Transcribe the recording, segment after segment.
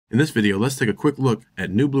In this video, let's take a quick look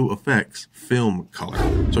at NewBlueFX Film Color.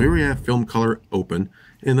 So here we have Film Color open,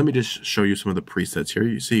 and let me just show you some of the presets here.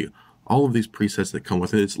 You see all of these presets that come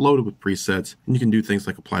with it. It's loaded with presets, and you can do things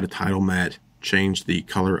like apply to title matte, change the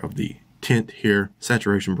color of the tint here,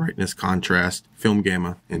 saturation, brightness, contrast, film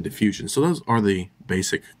gamma, and diffusion. So those are the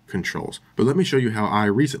basic controls. But let me show you how I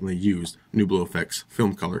recently used NewBlueFX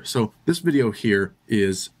Film Color. So this video here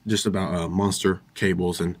is just about monster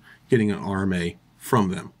cables and getting an RMA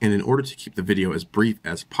from them. And in order to keep the video as brief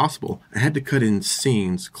as possible, I had to cut in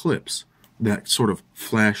scenes, clips that sort of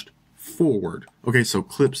flashed forward. Okay, so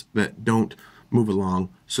clips that don't move along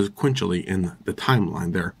sequentially in the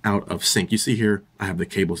timeline. They're out of sync. You see here, I have the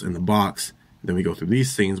cables in the box. Then we go through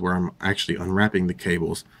these scenes where I'm actually unwrapping the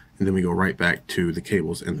cables, and then we go right back to the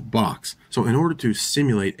cables in the box. So in order to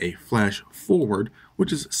simulate a flash forward,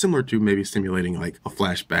 which is similar to maybe simulating like a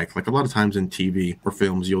flashback, like a lot of times in TV or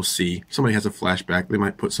films, you'll see somebody has a flashback. They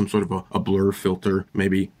might put some sort of a blur filter,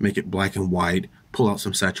 maybe make it black and white, pull out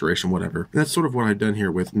some saturation, whatever. And that's sort of what I've done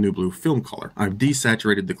here with NewBlue Film Color. I've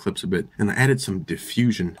desaturated the clips a bit, and I added some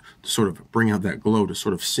diffusion to sort of bring out that glow to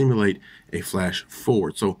sort of simulate a flash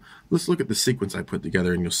forward. So let's look at the sequence I put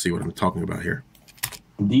together, and you'll see what I'm talking about here.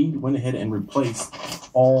 Indeed went ahead and replaced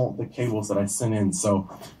all the cables that I sent in. So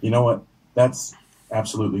you know what? That's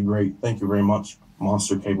absolutely great. Thank you very much,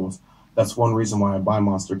 Monster Cables. That's one reason why I buy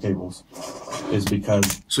Monster Cables, is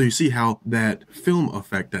because... So you see how that film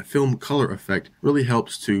effect, that film color effect, really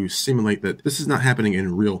helps to simulate that this is not happening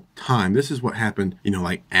in real time. This is what happened, you know,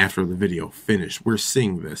 like after the video finished. We're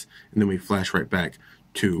seeing this, and then we flash right back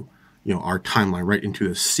to, you know, our timeline, right into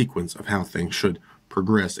the sequence of how things should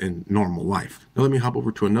progress in normal life. Now let me hop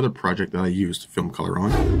over to another project that I used Film Color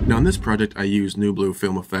on. Now in this project, I used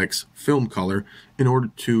NewBlueFX Film Color in order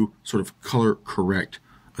to sort of color correct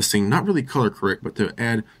a scene. Not really color correct, but to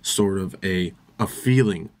add sort of a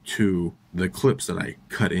feeling to the clips that I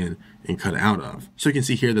cut in and cut out of. So you can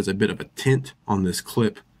see here there's a bit of a tint on this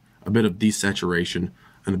clip, a bit of desaturation,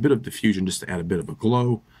 and a bit of diffusion just to add a bit of a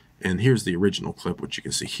glow. And here's the original clip, which you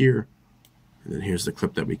can see here. And then here's the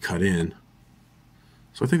clip that we cut in.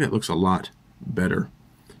 So I think that looks a lot better.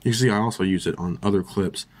 You can see I also use it on other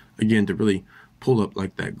clips, again, to really pull up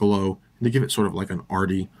like that glow and to give it sort of like an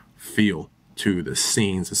arty feel to the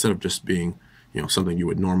scenes instead of just being, you know, something you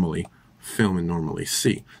would normally film and normally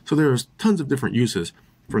see. So there's tons of different uses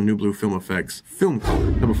for NewBlueFX Film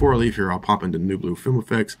Color. Now before I leave here, I'll pop into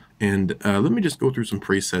NewBlueFX and let me just go through some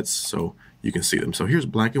presets so you can see them. So here's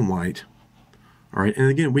black and white. All right, and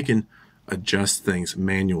again, we can adjust things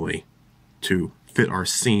manually to fit our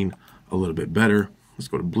scene a little bit better. Let's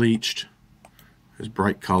go to bleached. There's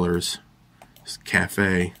bright colors. There's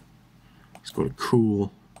cafe. Let's go to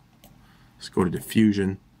cool. Let's go to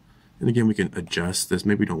diffusion. And again, we can adjust this.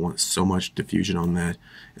 Maybe we don't want so much diffusion on that.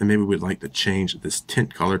 And maybe we'd like to change this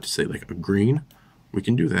tint color to say like a green. We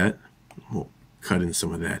can do that. We'll cut in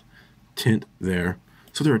some of that tint there.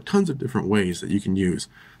 So there are tons of different ways that you can use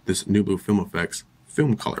this NewBlueFX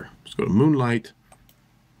Film Color. Let's go to Moonlight,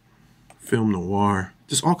 Film Noir,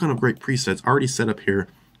 just all kind of great presets already set up here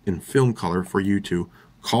in Film Color for you to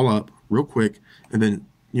call up real quick, and then,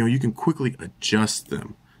 you know, you can quickly adjust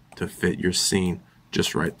them to fit your scene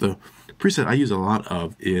just right. The preset I use a lot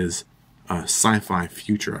of is Sci-Fi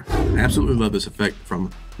Future. I absolutely love this effect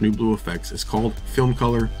from NewBlueFX. It's called Film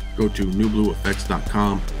Color. Go to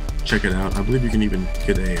NewBlueFX.com, check it out. I believe you can even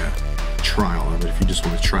get a trial of it if you just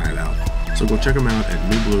want to try it out. So go check them out at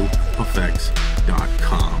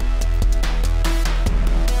NewBlueFX.com.